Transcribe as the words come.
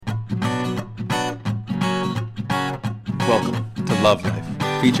Love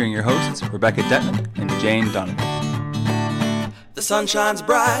Life, featuring your hosts Rebecca Detman and Jane Donovan. The sun shines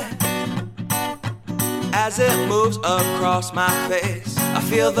bright as it moves across my face. I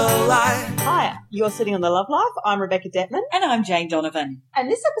feel the light. Hi, you're sitting on The Love Life. I'm Rebecca Detman. And I'm Jane Donovan. And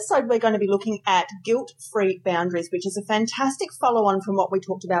this episode we're going to be looking at guilt-free boundaries, which is a fantastic follow-on from what we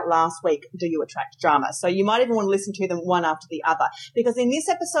talked about last week, Do You Attract Drama? So you might even want to listen to them one after the other, because in this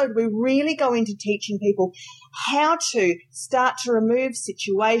episode we really go into teaching people how to start to remove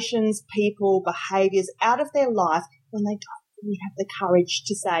situations, people, behaviours out of their life when they don't really have the courage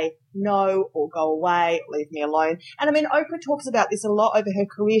to say no or go away, or leave me alone. And I mean, Oprah talks about this a lot over her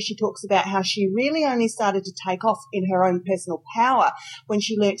career. She talks about how she really only started to take off in her own personal power when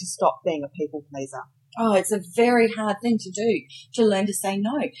she learned to stop being a people pleaser. Oh, it's a very hard thing to do, to learn to say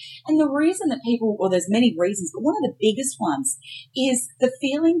no. And the reason that people, or there's many reasons, but one of the biggest ones is the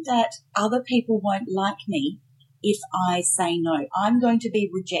feeling that other people won't like me if I say no. I'm going to be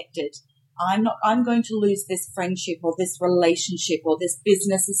rejected. I'm going to lose this friendship or this relationship or this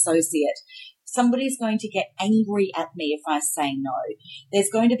business associate. Somebody's going to get angry at me if I say no. There's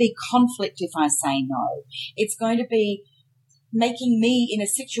going to be conflict if I say no. It's going to be making me in a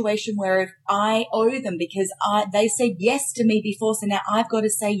situation where if I owe them because they said yes to me before, so now I've got to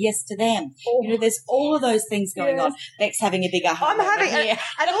say yes to them. Oh. You know, there's all of those things going on. Beck's having a bigger heart. I'm having it.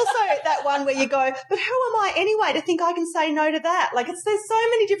 And also that one where you go, but who am I anyway to think I can say no to that? Like, there's so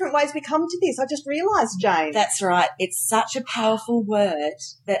many different ways we come to this. I just realised, Jane. That's right. It's such a powerful word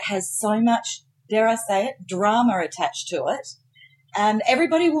that has so much, dare I say it, drama attached to it. And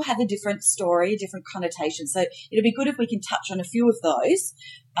everybody will have a different story, a different connotation. So it'll be good if we can touch on a few of those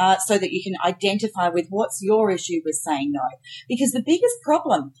so that you can identify with what's your issue with saying no. Because the biggest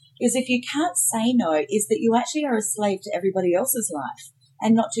problem is if you can't say no is that you actually are a slave to everybody else's life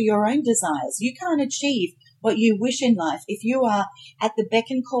and not to your own desires. You can't achieve what you wish in life if you are at the beck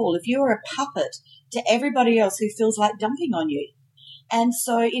and call, if you are a puppet to everybody else who feels like dumping on you. And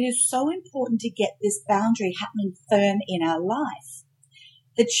so it is so important to get this boundary happening firm in our life.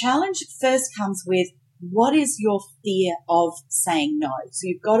 The challenge first comes with what is your fear of saying no? So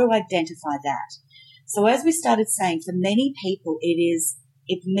you've got to identify that. So as we started saying, for many people,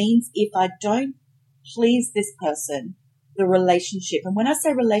 it means if I don't please this person, the relationship. And when I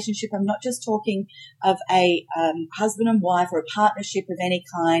say relationship, I'm not just talking of a husband and wife or a partnership of any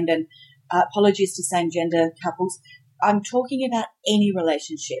kind, and apologies to same-gender couples. I'm talking about any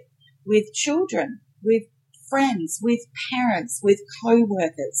relationship with children, with friends, with parents, with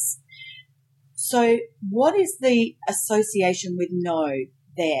co-workers. So what is the association with no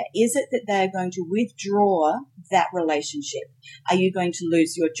there? Is it that they're going to withdraw that relationship? Are you going to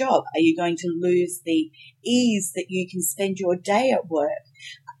lose your job? Are you going to lose the ease that you can spend your day at work?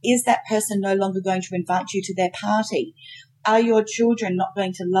 Is that person no longer going to invite you to their party? Are your children not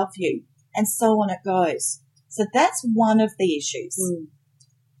going to love you? And so on it goes. So that's one of the issues.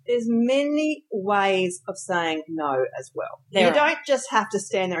 There's many ways of saying no as well. You don't just have to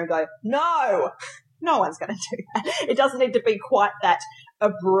stand there and go, no. No one's going to do that. It doesn't need to be quite that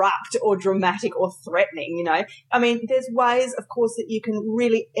abrupt or dramatic or threatening, you know. I mean, there's ways, of course, that you can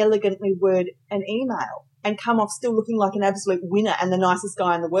really elegantly word an email and come off still looking like an absolute winner and the nicest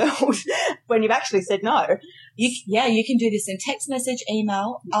guy in the world when you've actually said no. You can do this in text message,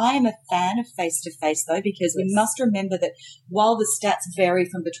 email. I am a fan of face-to-face, though, because we must remember that while the stats vary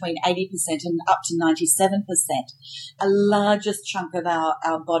from between 80% and up to 97%, a largest chunk of our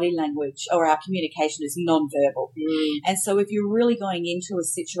body language or our communication is non-verbal. And so if you're really going into a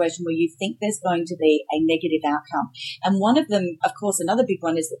situation where you think there's going to be a negative outcome, and one of them, of course, another big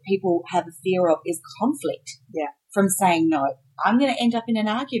one is that people have a fear of is conflict from saying no. I'm going to end up in an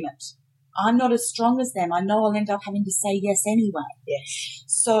argument. I'm not as strong as them. I know I'll end up having to say yes anyway. Yes.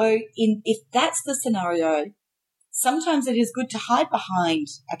 So if that's the scenario, sometimes it is good to hide behind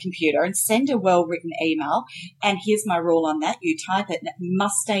a computer and send a well-written email. And here's my rule on that. You type it and it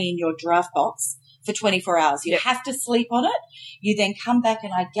must stay in your draft box for 24 hours. You have to sleep on it. You then come back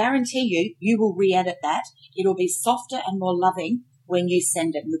and I guarantee you will re-edit that. It'll be softer and more loving when you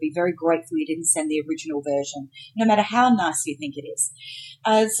send it. And you'll be very grateful you didn't send the original version, no matter how nice you think it is.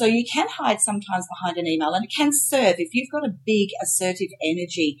 So you can hide sometimes behind an email, and it can serve. If you've got a big assertive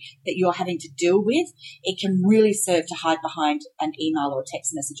energy that you're having to deal with, it can really serve to hide behind an email or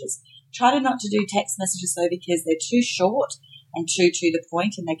text messages. Try not to do text messages, though, because they're too short and too to the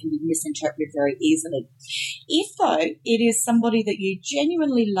point, and they can be misinterpreted very easily. If, though, it is somebody that you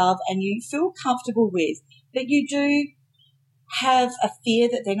genuinely love and you feel comfortable with, but you do have a fear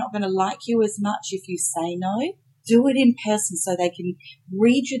that they're not going to like you as much if you say no, do it in person so they can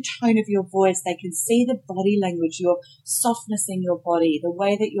read your tone of your voice. They can see the body language, your softness in your body, the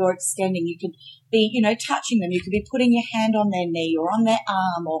way that you're extending. You can be, touching them. You could be putting your hand on their knee or on their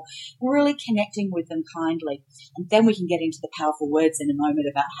arm or really connecting with them kindly. And then we can get into the powerful words in a moment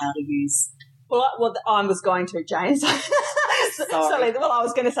about how to use. Well, I was going to, Jane. Sorry. Well, I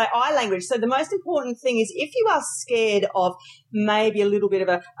was going to say eye language. So the most important thing is if you are scared of maybe a little bit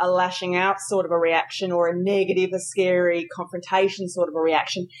of a lashing out sort of a reaction or a negative, a scary confrontation sort of a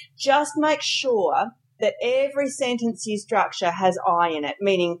reaction, just make sure that every sentence you structure has I in it,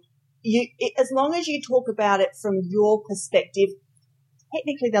 meaning as long as you talk about it from your perspective,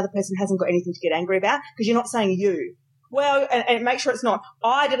 technically the other person hasn't got anything to get angry about because you're not saying you. Well, and make sure it's not,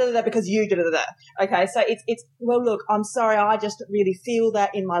 I da-da-da-da because you da-da-da-da. Okay, so it's, well, look, I'm sorry, I just really feel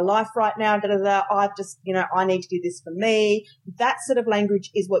that in my life right now, da-da-da, I've just, I need to do this for me. That sort of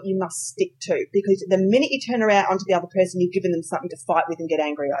language is what you must stick to because the minute you turn around onto the other person, you've given them something to fight with and get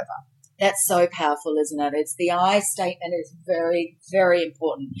angry over. That's so powerful, isn't it? It's the I statement is very, very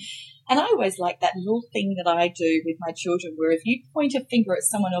important. And I always like that little thing that I do with my children where if you point a finger at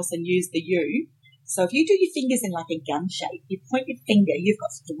someone else and use the you, so if you do your fingers in like a gun shape, you point your finger, you've got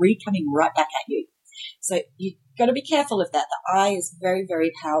 3 coming right back at you. So you've got to be careful of that. The I is very, very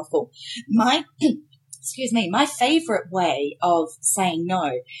powerful. My favorite way of saying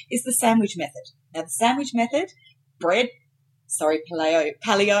no is the sandwich method. Now, the sandwich method, bread, paleo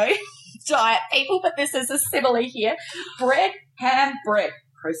diet people, but this is a simile here. Bread, ham, bread,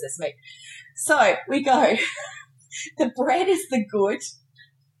 processed meat. So we go, the bread is the good,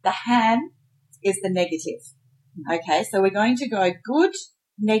 the ham is the negative. Okay, so we're going to go good,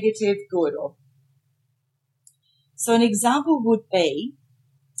 negative, good. So an example would be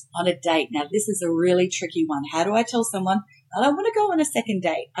on a date. Now, this is a really tricky one. How do I tell someone, I don't want to go on a second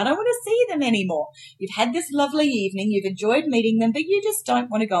date. I don't want to see them anymore. You've had this lovely evening. You've enjoyed meeting them, but you just don't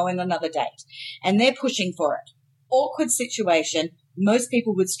want to go on another date. And they're pushing for it. Awkward situation. Most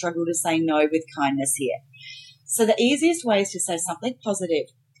people would struggle to say no with kindness here. So the easiest way is to say something positive.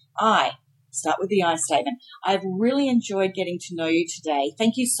 Start with the I statement. I've really enjoyed getting to know you today.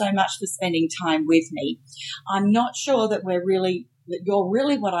 Thank you so much for spending time with me. I'm not sure that you're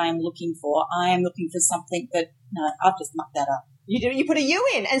really what I am looking for. I am looking for something that, no, I've just mucked that up. You put a you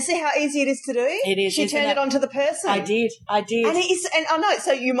in and see how easy it is to do. It is. She turned it onto the person. I did. And I know,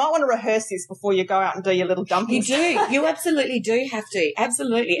 so you might want to rehearse this before you go out and do your little dumping. You do. You absolutely do have to.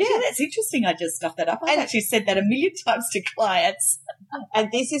 Absolutely. Yeah, that's interesting. I just stuffed that up. I've actually said that a million times to clients.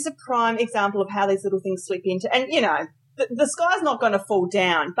 And this is a prime example of how these little things slip into, and the sky's not going to fall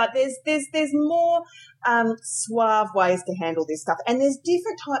down, but there's more suave ways to handle this stuff, and there's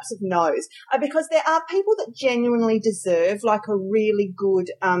different types of no's because there are people that genuinely deserve like a really good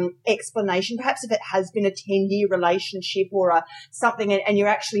explanation. Perhaps if it has been a 10-year relationship or something, and you're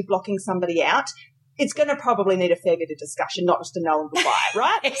actually blocking somebody out. It's going to probably need a fair bit of discussion, not just a no and goodbye,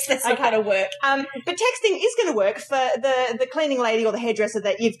 right? Yes, that's not going to work. But texting is going to work for the cleaning lady or the hairdresser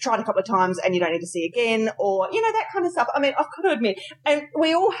that you've tried a couple of times and you don't need to see again, or, that kind of stuff. I mean, I've got to admit, and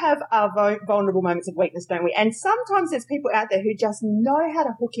we all have our vulnerable moments of weakness, don't we? And sometimes there's people out there who just know how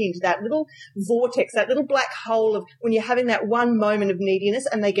to hook into that little vortex, that little black hole of when you're having that one moment of neediness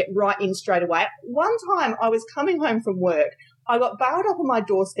and they get right in straight away. One time I was coming home from work. I got barred up on my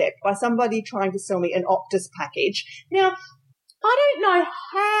doorstep by somebody trying to sell me an Optus package. Now, I don't know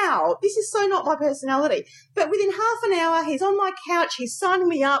how. This is so not my personality. But within half an hour, he's on my couch. He's signing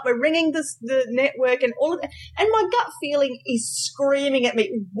me up. We're ringing the network and all of that. And my gut feeling is screaming at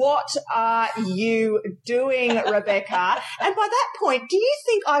me, what are you doing, Rebecca? And by that point, do you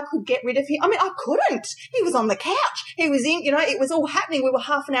think I could get rid of him? I mean, I couldn't. He was on the couch. He was in, it was all happening. We were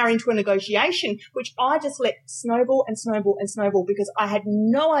half an hour into a negotiation, which I just let snowball and snowball and snowball because I had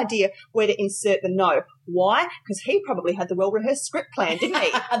no idea where to insert the no. Why? Because he probably had the well-rehearsed script plan, didn't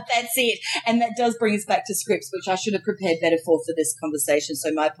he? That's it. And that does bring us back to scripts, which I should have prepared better for this conversation.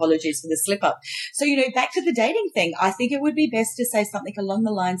 So my apologies for the slip-up. So, back to the dating thing, I think it would be best to say something along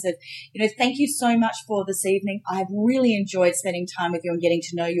the lines of, thank you so much for this evening. I've really enjoyed spending time with you and getting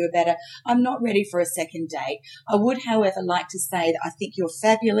to know you better. I'm not ready for a second date. I would, however, like to say that I think you're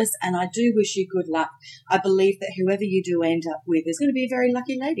fabulous and I do wish you good luck. I believe that whoever you do end up with is going to be a very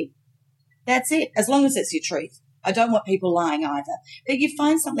lucky lady. That's it, as long as it's your truth. I don't want people lying either. But you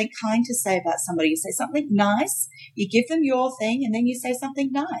find something kind to say about somebody. You say something nice, you give them your thing, and then you say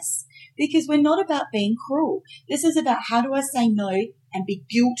something nice. because we're not about being cruel. This is about how do I say no and be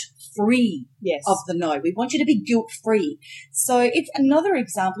guilt-free of the no. We want you to be guilt-free. So it's another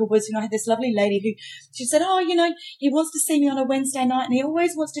example was, I had this lovely lady who, she said, he wants to see me on a Wednesday night and he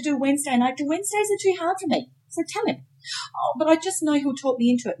always wants to do Wednesday night. Wednesdays are too hard for me. So tell him. Oh, but I just know he'll talk me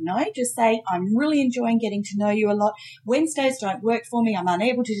into it. No, just say, I'm really enjoying getting to know you a lot. Wednesdays don't work for me. I'm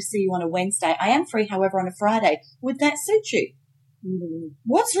unable to see you on a Wednesday. I am free, however, on a Friday. Would that suit you?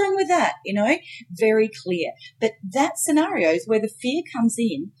 What's wrong with that? Very clear. But that scenario is where the fear comes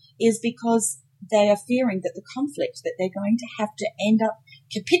in is because they are fearing that the conflict, that they're going to have to end up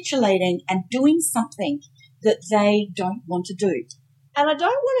capitulating and doing something that they don't want to do. And I don't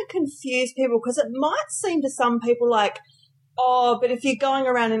want to confuse people because it might seem to some people like, oh, but if you're going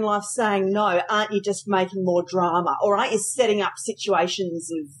around in life saying no, aren't you just making more drama? Or aren't you setting up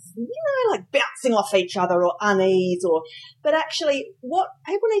situations of, like bouncing off each other or unease but actually what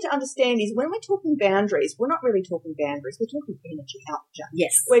people need to understand is when we're talking boundaries, we're not really talking boundaries. We're talking energy output.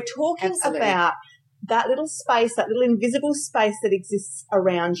 Yes. We're talking about that little space, that little invisible space that exists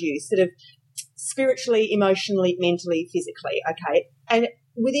around you, sort of spiritually, emotionally, mentally, physically, okay? And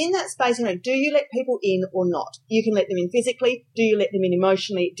within that space, do you let people in or not? You can let them in physically. Do you let them in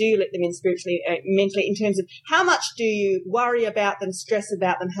emotionally? Do you let them in spiritually, mentally, in terms of how much do you worry about them, stress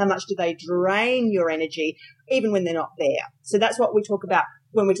about them? How much do they drain your energy, even when they're not there? So that's what we talk about.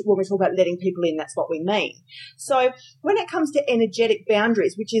 When we talk about letting people in, that's what we mean. So when it comes to energetic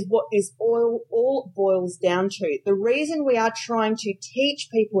boundaries, which is what this all boils down to, the reason we are trying to teach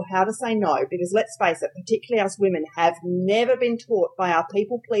people how to say no, because let's face it, particularly us women have never been taught by our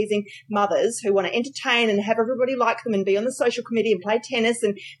people-pleasing mothers who want to entertain and have everybody like them and be on the social committee and play tennis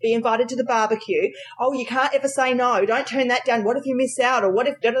and be invited to the barbecue. Oh, you can't ever say no. Don't turn that down. What if you miss out? Or what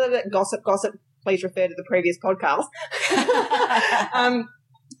if gossip? Please refer to the previous podcast.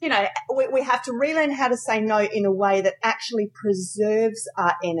 We have to relearn how to say no in a way that actually preserves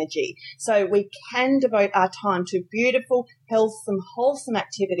our energy. So we can devote our time to beautiful, wholesome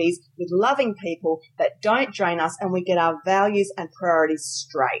activities with loving people that don't drain us, and we get our values and priorities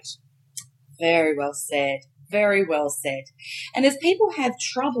straight. Very well said. Very well said. And as people have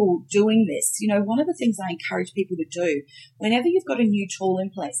trouble doing this, one of the things I encourage people to do whenever you've got a new tool in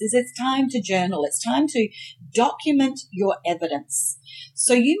place is it's time to journal. It's time to document your evidence.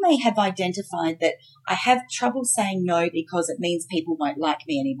 So you may have identified that I have trouble saying no because it means people won't like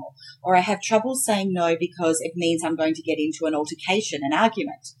me anymore, or I have trouble saying no because it means I'm going to get into an altercation, an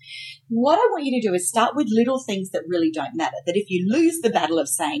argument. What I want you to do is start with little things that really don't matter, that if you lose the battle of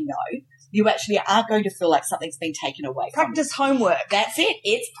saying no, you actually are going to feel like something's been taken away from you. Practice homework. That's it.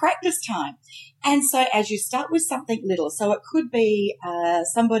 It's practice time. And so as you start with something little, so it could be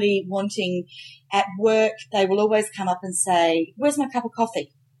somebody wanting at work, they will always come up and say, where's my cup of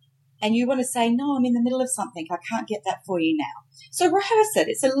coffee? And you want to say, no, I'm in the middle of something. I can't get that for you now. So rehearse it.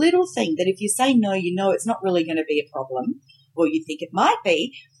 It's a little thing that if you say no, it's not really going to be a problem, or you think it might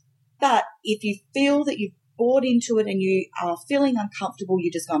be. But if you feel that you've bought into it and you are feeling uncomfortable,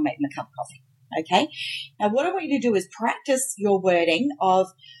 you just go and make them a cup of coffee. Okay. Now, what I want you to do is practice your wording of,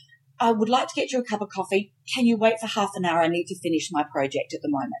 I would like to get you a cup of coffee. Can you wait for half an hour? I need to finish my project at the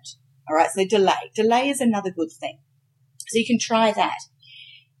moment. All right. So delay. Delay is another good thing. So you can try that.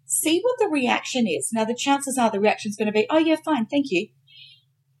 See what the reaction is. Now, the chances are the reaction is going to be, oh, yeah, fine. Thank you.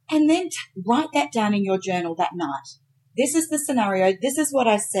 And then write that down in your journal that night. This is the scenario. This is what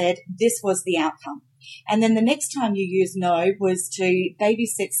I said. This was the outcome. And then the next time you use no was to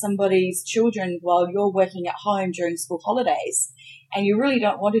babysit somebody's children while you're working at home during school holidays and you really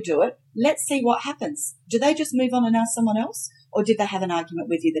don't want to do it. Let's see what happens. Do they just move on and ask someone else? Or did they have an argument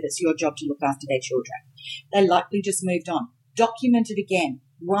with you that it's your job to look after their children? They likely just moved on. Document it again.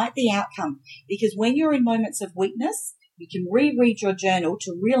 Write the outcome. Because when you're in moments of weakness, you can reread your journal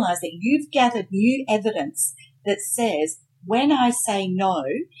to realize that you've gathered new evidence that says, when I say no,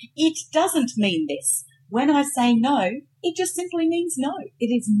 it doesn't mean this. When I say no, it just simply means no. It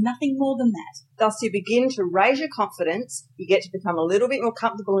is nothing more than that. Thus, you begin to raise your confidence. You get to become a little bit more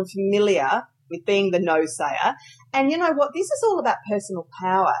comfortable and familiar with being the no-sayer. And you know what? This is all about personal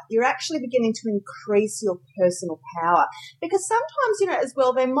power. You're actually beginning to increase your personal power. Because sometimes, as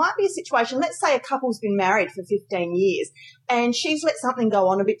well, there might be a situation, let's say a couple's been married for 15 years and she's let something go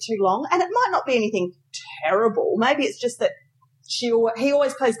on a bit too long, and it might not be anything terrible. Maybe it's just that he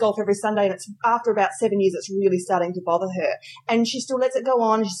always plays golf every Sunday, and it's after about 7 years, it's really starting to bother her. And she still lets it go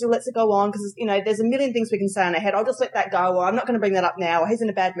on. She still lets it go on because, there's a million things we can say in her head. I'll just let that go, or I'm not going to bring that up now, or he's in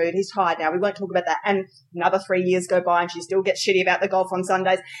a bad mood. He's tired now. We won't talk about that. And another 3 years go by and she still gets shitty about the golf on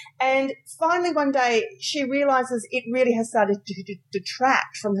Sundays. And finally one day she realizes it really has started to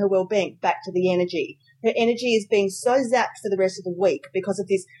detract from her well-being, back to the energy. Her energy is being so zapped for the rest of the week because of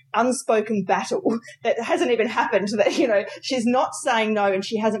this unspoken battle that hasn't even happened, that, she's not saying no and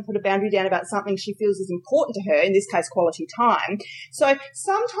she hasn't put a boundary down about something she feels is important to her, in this case, quality time. So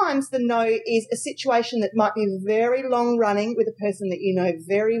sometimes the no is a situation that might be very long running with a person that you know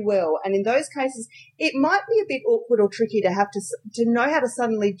very well. And in those cases, it might be a bit awkward or tricky to have to know how to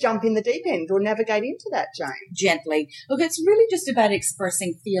suddenly jump in the deep end or navigate into that, Jane. Gently. Look, it's really just about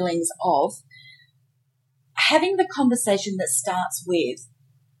expressing feelings of having the conversation that starts with,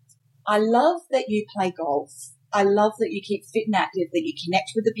 I love that you play golf. I love that you keep fit and active, that you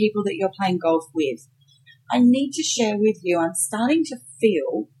connect with the people that you're playing golf with. I need to share with you, I'm starting to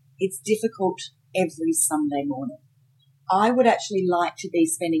feel it's difficult every Sunday morning. I would actually like to be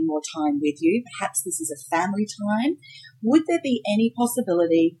spending more time with you. Perhaps this is a family time. Would there be any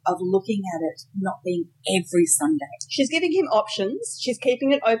possibility of looking at it not being every Sunday? She's giving him options. She's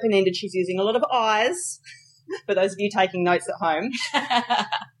keeping it open-ended. She's using a lot of eyes. For those of you taking notes at home.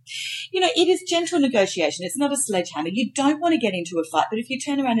 It is gentle negotiation. It's not a sledgehammer. You don't want to get into a fight, but if you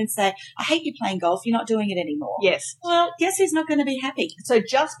turn around and say, I hate you playing golf, you're not doing it anymore. Yes. Well, guess who's not going to be happy? So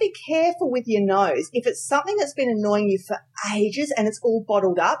just be careful with your no's. If it's something that's been annoying you for ages and it's all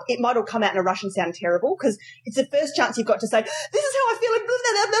bottled up, it might all come out in a rush and sound terrible because it's the first chance you've got to say, this is how I feel, blah,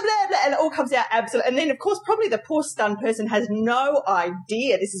 blah, blah, blah, blah, and it all comes out absolutely. And then, of course, probably the poor stunned person has no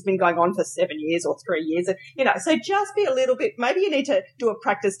idea this has been going on for 7 years or 3 years. So just be a little bit, maybe you need to do a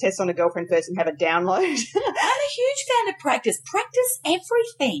practice test on a girlfriend first and have a download. I'm a huge fan of practice. Practice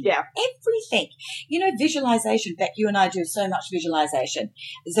everything. Yeah. Everything. Visualization. Beck, you and I do so much visualization.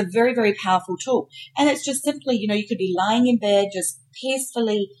 It's a very, very powerful tool. And it's just simply, you could be lying in bed, just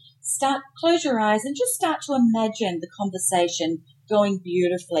peacefully close your eyes and just start to imagine the conversation going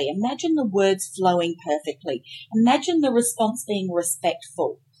beautifully. Imagine the words flowing perfectly. Imagine the response being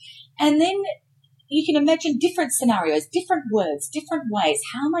respectful. And then you can imagine different scenarios, different words, different ways.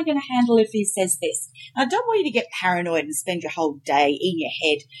 How am I going to handle if he says this? I don't want you to get paranoid and spend your whole day in your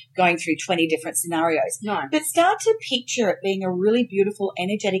head going through 20 different scenarios. No. But start to picture it being a really beautiful,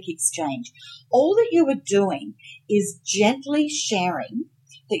 energetic exchange. All that you are doing is gently sharing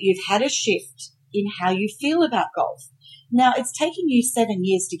that you've had a shift in how you feel about golf. Now, it's taken you 7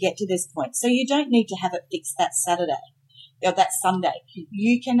 years to get to this point, so you don't need to have it fixed that Saturday or that Sunday.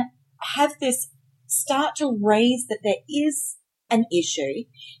 You can have this start to raise that there is an issue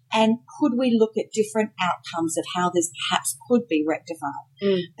and could we look at different outcomes of how this perhaps could be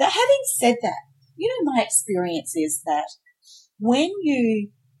rectified. But having said that, my experience is that when you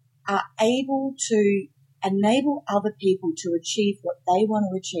are able to enable other people to achieve what they want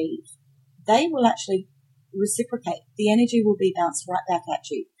to achieve, they will actually reciprocate. The energy will be bounced right back at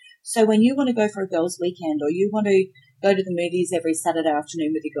you. So when you want to go for a girls' weekend or you want to go to the movies every Saturday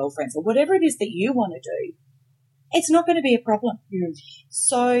afternoon with your girlfriends or whatever it is that you want to do, it's not going to be a problem.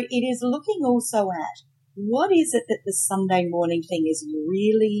 So it is looking also at what is it that the Sunday morning thing is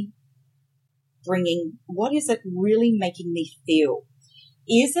really bringing, what is it really making me feel?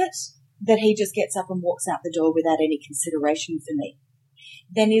 Is it that he just gets up and walks out the door without any consideration for me?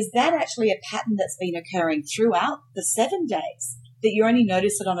 Then is that actually a pattern that's been occurring throughout the 7 days that you only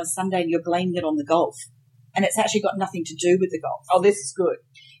notice it on a Sunday and you're blaming it on the golf? And it's actually got nothing to do with the golf. Oh, this is good.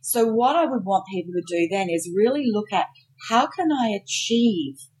 So what I would want people to do then is really look at how can I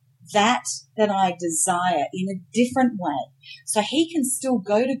achieve that I desire in a different way. So he can still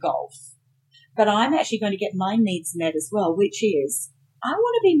go to golf, but I'm actually going to get my needs met as well, which is I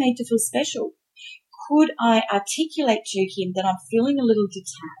want to be made to feel special. Could I articulate to him that I'm feeling a little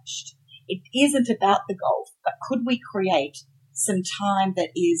detached? It isn't about the golf, but could we create some time that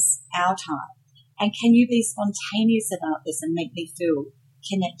is our time? And can you be spontaneous about this and make me feel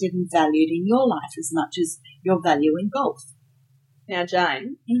connected and valued in your life as much as you're valuing golf? Now,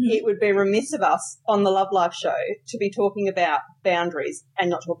 Jane, it would be remiss of us on the Love Life show to be talking about boundaries and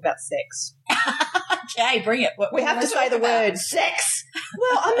not talk about sex. Okay, bring it. We have to say the word sex.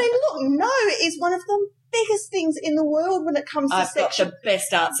 Well, I mean, look, no is one of the biggest things in the world when it comes to sex. I've got the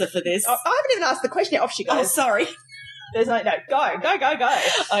best answer for this. I haven't even asked the question yet. Off she goes. Oh, sorry. There's no, go.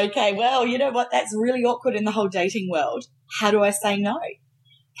 Okay, well, you know what? That's really awkward in the whole dating world. How do I say no?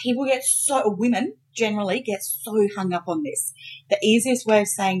 Women generally get so hung up on this. The easiest way of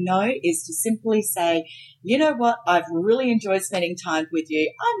saying no is to simply say, you know what, I've really enjoyed spending time with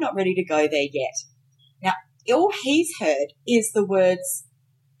you. I'm not ready to go there yet. Now, all he's heard is the words,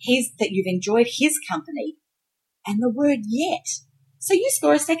 that you've enjoyed his company and the word yet. So you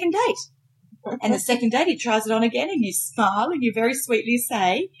score a second date. And the second date, he tries it on again and you smile and you very sweetly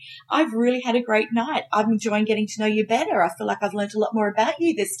say, I've really had a great night. I'm enjoying getting to know you better. I feel like I've learned a lot more about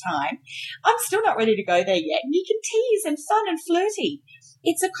you this time. I'm still not ready to go there yet. And you can tease and fun and flirty.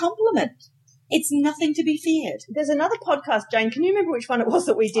 It's a compliment. It's nothing to be feared. There's another podcast, Jane. Can you remember which one it was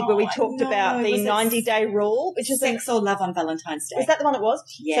that we did where we talked about the 90-day rule? Which is Sex or Love on Valentine's Day. Is that the one it was?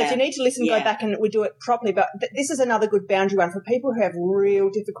 Yeah. So if you need to listen, go back and we do it properly. But this is another good boundary one for people who have real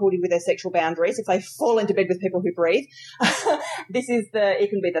difficulty with their sexual boundaries. If they fall into bed with people who breathe, it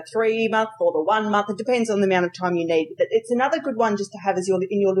can be the 3-month or the 1 month. It depends on the amount of time you need. But it's another good one just to have as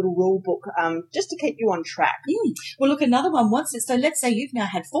in your little rule book, just to keep you on track. Well, look, another one so let's say you've now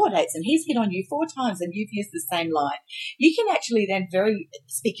had 4 dates and he's hit on you 4 times and you've used the same line. You can actually then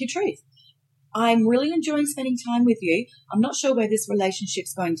speak your truth. I'm really enjoying spending time with you. I'm not sure where this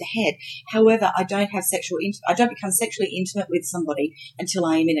relationship's going to head. However, I don't become sexually intimate with somebody until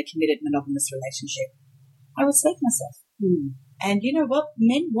I am in a committed monogamous relationship. I respect myself. And you know what?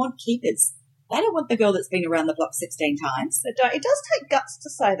 Men want keepers. They don't want the girl that's been around the block 16 times. It does take guts to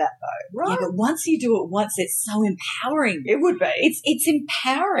say that, though, right? Yeah, but once you do it once, it's so empowering. It would be. It's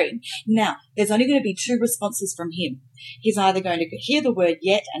empowering. Now, there's only going to be 2 responses from him. He's either going to hear the word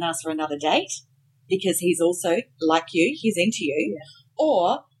yet and ask for another date because he's also, like you, he's into you,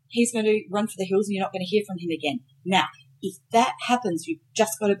 or he's going to run for the hills and you're not going to hear from him again. Now, if that happens, you've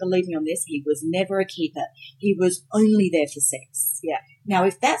just got to believe me on this. He was never a keeper. He was only there for sex. Yeah. Now,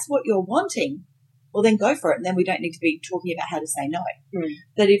 if that's what you're wanting, well, then go for it. And then we don't need to be talking about how to say no.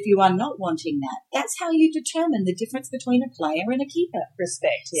 But if you are not wanting that, that's how you determine the difference between a player and a keeper.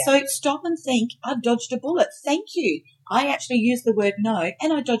 Respect, yeah. So stop and think, I dodged a bullet. Thank you. I actually used the word no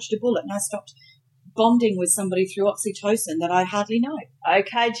and I dodged a bullet and I stopped bonding with somebody through oxytocin that I hardly know.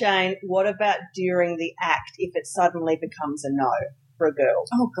 Okay, Jane, what about during the act if it suddenly becomes a no for a girl?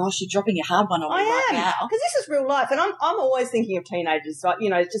 Oh, gosh, you're dropping a hard one on me right now. Because this is real life, and I'm always thinking of teenagers. Like,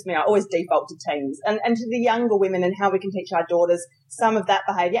 it's just me. I always default to teens and to the younger women and how we can teach our daughters some of that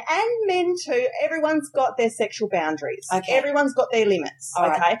behaviour, and men too. Everyone's got their sexual boundaries. Okay. Everyone's got their limits.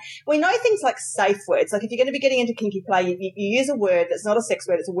 All okay. Right. We know things like safe words. Like if you're going to be getting into kinky play, you use a word that's not a sex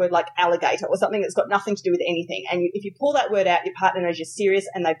word. It's a word like alligator or something that's got nothing to do with anything. And if you pull that word out, your partner knows you're serious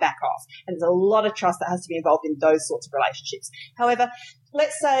and they back off. And there's a lot of trust that has to be involved in those sorts of relationships. However,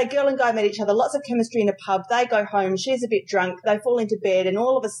 let's say a girl and guy met each other, lots of chemistry in a pub, they go home, she's a bit drunk, they fall into bed, and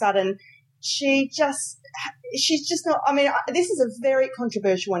all of a sudden she's just not, this is a very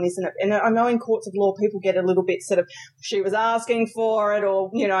controversial one, isn't it? And I know in courts of law people get a little bit sort of, she was asking for it or,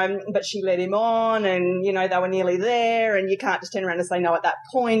 but she led him on and, they were nearly there and you can't just turn around and say no at that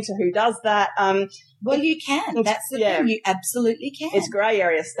point. Who does that? Well, you can. That's the thing. You absolutely can. It's grey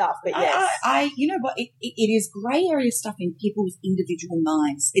area stuff, but yes. You know what? It is grey area stuff in people's individual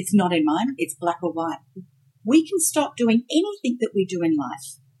minds. It's not in mine. It's black or white. We can stop doing anything that we do in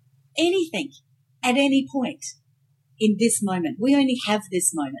life. Anything. At any point. In this moment. We only have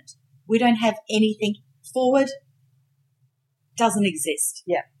this moment. We don't have anything forward. Doesn't exist.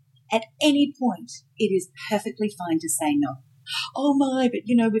 Yeah. At any point, it is perfectly fine to say no. Oh my, but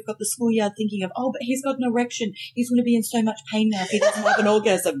we've got the schoolyard thinking of, but he's got an erection. He's going to be in so much pain now if he doesn't have an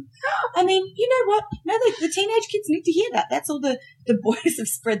orgasm. I mean, you know what? No, the teenage kids need to hear that. That's all the boys have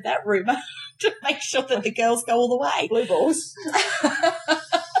spread that rumour to make sure that the girls go all the way. Blue balls.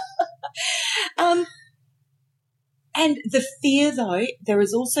 And the fear, though, there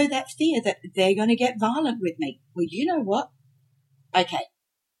is also that fear that they're going to get violent with me. Well, you know what? Okay,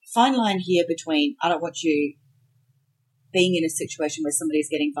 fine line here between I don't want you being in a situation where somebody's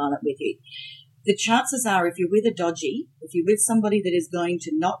getting violent with you. The chances are if you're with a dodgy, if you're with somebody that is going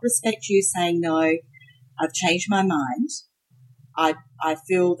to not respect you saying, no, I've changed my mind, I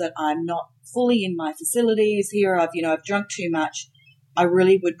feel that I'm not fully in my facilities here, I've drunk too much, I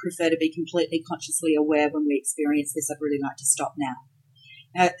really would prefer to be completely consciously aware when we experience this. I'd really like to stop now.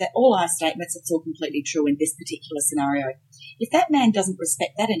 Now, all our statements, it's all completely true in this particular scenario. If that man doesn't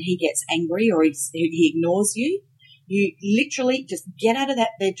respect that and he gets angry or he ignores you, you literally just get out of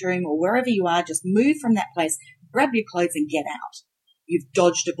that bedroom or wherever you are, just move from that place, grab your clothes and get out. You've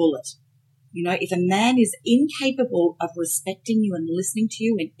dodged a bullet. If a man is incapable of respecting you and listening to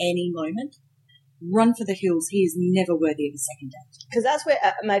you in any moment, run for the hills. He is never worthy of a second date. Because that's where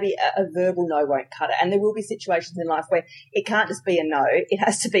maybe a verbal no won't cut it. And there will be situations in life where it can't just be a no. It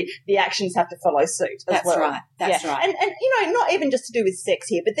has to be, the actions have to follow suit as well. Right. That's right. And, you know, not even just to do with sex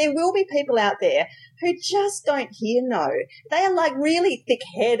here, but there will be people out there who just don't hear no. They are like really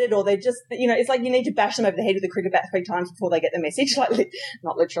thick-headed, or they're just, you know, it's like you need to bash them over the head with a cricket bat 3 times before they get the message. Like,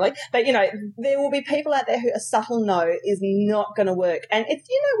 not literally, but, you know, there will be people out there who a subtle no is not going to work. And it's,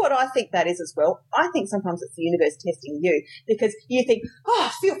 you know what I think that is as well? I think sometimes it's the universe testing you, because you think,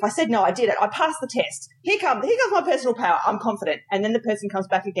 oh, phew, I said no, I did it. I passed the test. Here comes my personal power. I'm confident. And then the person comes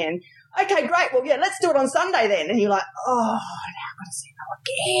back again. Okay, great. Well, yeah, let's do it on Sunday then. And you're like, oh, now I've got to say no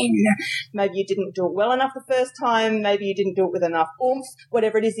again. Maybe you didn't do it well enough the first time. Maybe you didn't do it with enough oomph.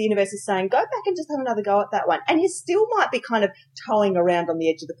 Whatever it is the universe is saying, go back and just have another go at that one. And you still might be kind of toeing around on the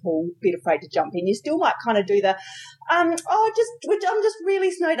edge of the pool, a bit afraid to jump in. You still might kind of do the, I'm just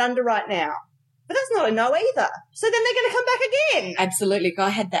really snowed under right now. But that's not a no either. So then they're going to come back again. Absolutely. I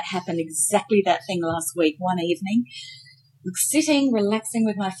had that happen, exactly that thing last week, one evening. Sitting, relaxing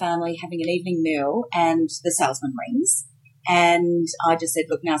with my family, having an evening meal, and the salesman rings. And I just said,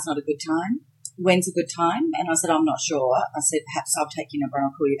 look, now's not a good time. When's a good time? And I said, I'm not sure. I said, perhaps I'll take your number and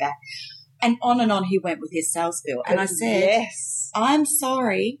I'll call you back. And on he went with his sales spiel. And I said, yes, I'm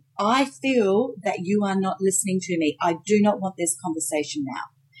sorry. I feel that you are not listening to me. I do not want this conversation now.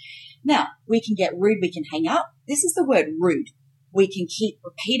 Now, we can get rude. We can hang up. This is the word rude. We can keep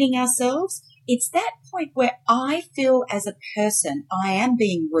repeating ourselves. It's that point where I feel as a person I am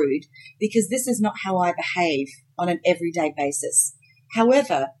being rude because this is not how I behave on an everyday basis.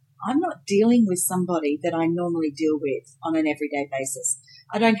 However, I'm not dealing with somebody that I normally deal with on an everyday basis.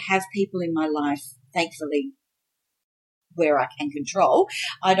 I don't have people in my life, thankfully, where I can control.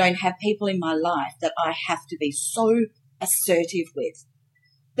 I don't have people in my life that I have to be so assertive with.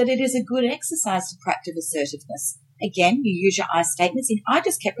 But it is a good exercise to practice assertiveness. Again, you use your I statements, and I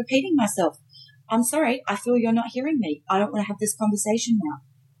just kept repeating myself. I'm sorry, I feel you're not hearing me. I don't want to have this conversation now.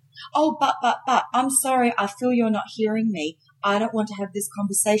 Oh, but, I'm sorry, I feel you're not hearing me. I don't want to have this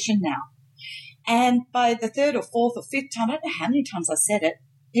conversation now. And by the 3rd or 4th or 5th time, I don't know how many times I said it,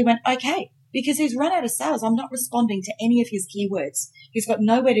 he went, okay, because he's run out of sales. I'm not responding to any of his keywords. He's got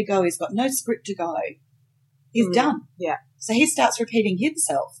nowhere to go. He's got no script to go. He's done. Yeah. So he starts repeating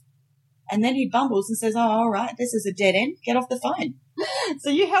himself. And then he bumbles and says, oh, all right, this is a dead end. Get off the phone. So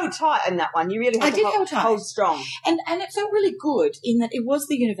you held tight in that one. You really had to hold strong. And it felt really good in that it was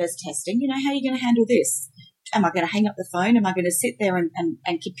the universe testing. You know, how are you going to handle this? Am I going to hang up the phone? Am I going to sit there and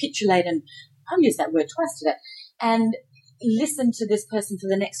capitulate? And I'll use that word twice today. And listen to this person for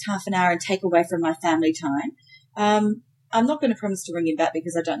the next half an hour and take away from my family time. I'm not going to promise to ring him back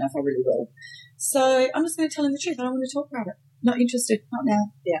because I don't know if I really will. So I'm just going to tell him the truth. I don't want to talk about it. Not interested. Not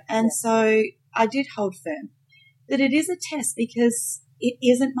now. Yeah. And so I did hold firm that it is a test because it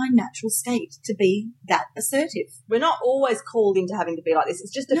isn't my natural state to be that assertive. We're not always called into having to be like this.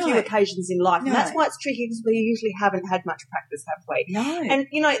 It's just a few occasions in life. And that's why it's tricky, because we usually haven't had much practice, have we? No. And,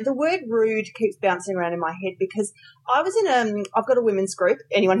 you know, the word rude keeps bouncing around in my head because I was in I've got a women's group.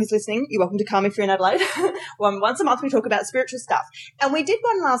 Anyone who's listening, you're welcome to come if you're in Adelaide. Once a month we talk about spiritual stuff. And we did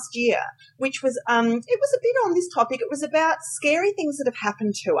one last year, which was, it was a bit on this topic. It was about scary things that have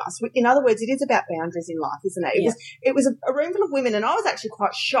happened to us. In other words, it is about boundaries in life, isn't it? It was a room full of women, and I was actually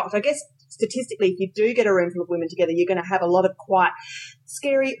quite shocked. I guess statistically, if you do get a room full of women together, you're going to have a lot of quite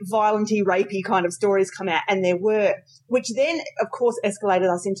scary, violent-y, rapey kind of stories come out, and there were, which then, of course,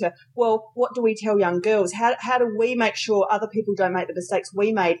 escalated us into, well, what do we tell young girls? How do we make sure other people don't make the mistakes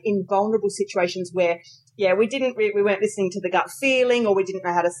we made in vulnerable situations where, we weren't listening to the gut feeling, or we didn't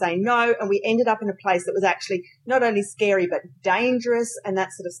know how to say no, and we ended up in a place that was actually not only scary but dangerous and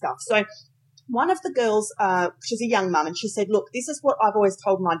that sort of stuff. So one of the girls, she's a young mum, and she said, look, this is what I've always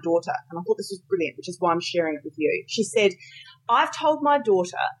told my daughter. And I thought this was brilliant, which is why I'm sharing it with you. She said, I've told my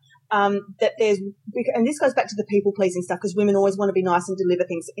daughter that there's, and this goes back to the people-pleasing stuff, because women always want to be nice and deliver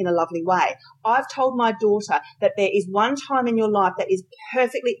things in a lovely way. I've told my daughter that there is one time in your life that is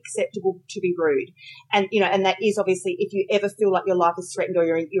perfectly acceptable to be rude. And, you know, and that is obviously if you ever feel like your life is threatened, or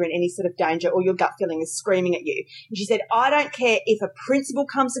you're in any sort of danger, or your gut feeling is screaming at you. And she said, I don't care if a principal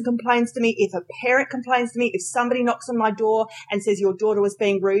comes and complains to me, if a parent complains to me, if somebody knocks on my door and says your daughter was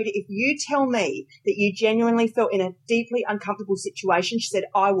being rude. If you tell me that you genuinely felt in a deeply uncomfortable situation, she said,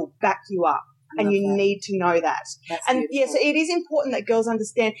 I will back you up. And you need to know that. That's and beautiful. so it is important that girls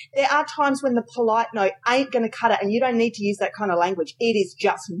understand there are times when the polite no ain't going to cut it, and you don't need to use that kind of language. It is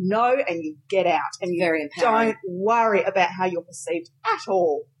just no, and you get out, and you Very empowering. don't worry about how you're perceived at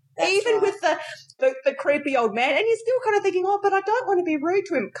all. Even with the creepy old man, and you're still kind of thinking, oh, but I don't want to be rude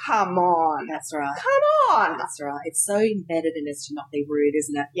to him. Come on. That's right. Come on. That's right. It's so embedded in us to not be rude,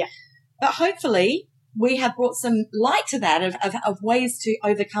 isn't it? Yeah. But hopefully we have brought some light to that of ways to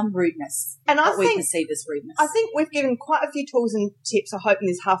overcome rudeness. And I we think perceive as rudeness. I think we've given quite a few tools and tips, I hope, in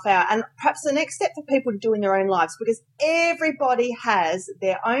this half hour, and perhaps the next step for people to do in their own lives, because everybody has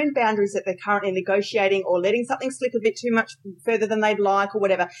their own boundaries that they're currently negotiating or letting something slip a bit too much further than they'd like or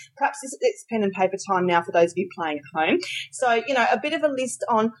whatever. Perhaps it's pen and paper time now for those of you playing at home. So, you know, a bit of a list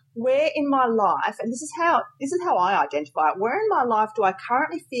on where in my life, and this is how I identify it, where in my life do I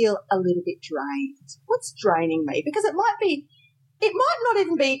currently feel a little bit drained? What's draining me? Because it might not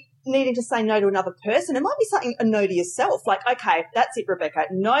even be needing to say no to another person. It might be something a no to yourself. Like, okay, that's it, Rebecca.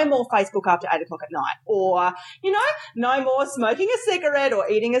 No more Facebook after 8 o'clock at night. Or, you know, no more smoking a cigarette or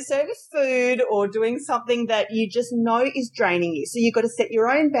eating a serve of food or doing something that you just know is draining you. So you've got to set your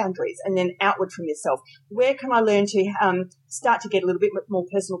own boundaries and then outward from yourself. Where can I learn to start to get a little bit more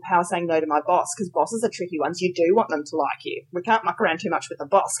personal power saying no to my boss? Because bosses are tricky ones. You do want them to like you. We can't muck around too much with the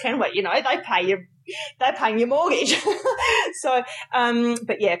boss, can we? You know, they're paying your mortgage. So,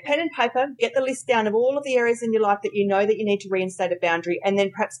 but yeah, pen and paper, get the list down of all of the areas in your life that you know that you need to reinstate a boundary, and then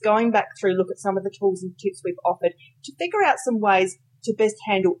perhaps going back through, look at some of the tools and tips we've offered to figure out some ways to best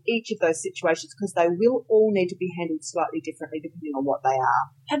handle each of those situations, because they will all need to be handled slightly differently depending on what they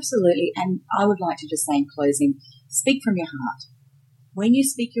are. Absolutely. And I would like to just say in closing, speak from your heart. When you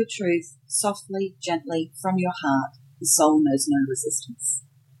speak your truth softly, gently, from your heart, the soul knows no resistance.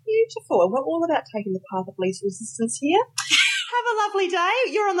 Beautiful. And we're all about taking the path of least resistance here. Have a lovely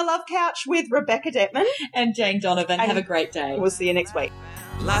day. You're on the Love Couch with Rebecca Detman and Jane Donovan. Have a great day. We'll see you next week.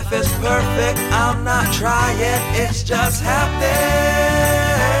 Life is perfect, I'm not trying, it's just happening.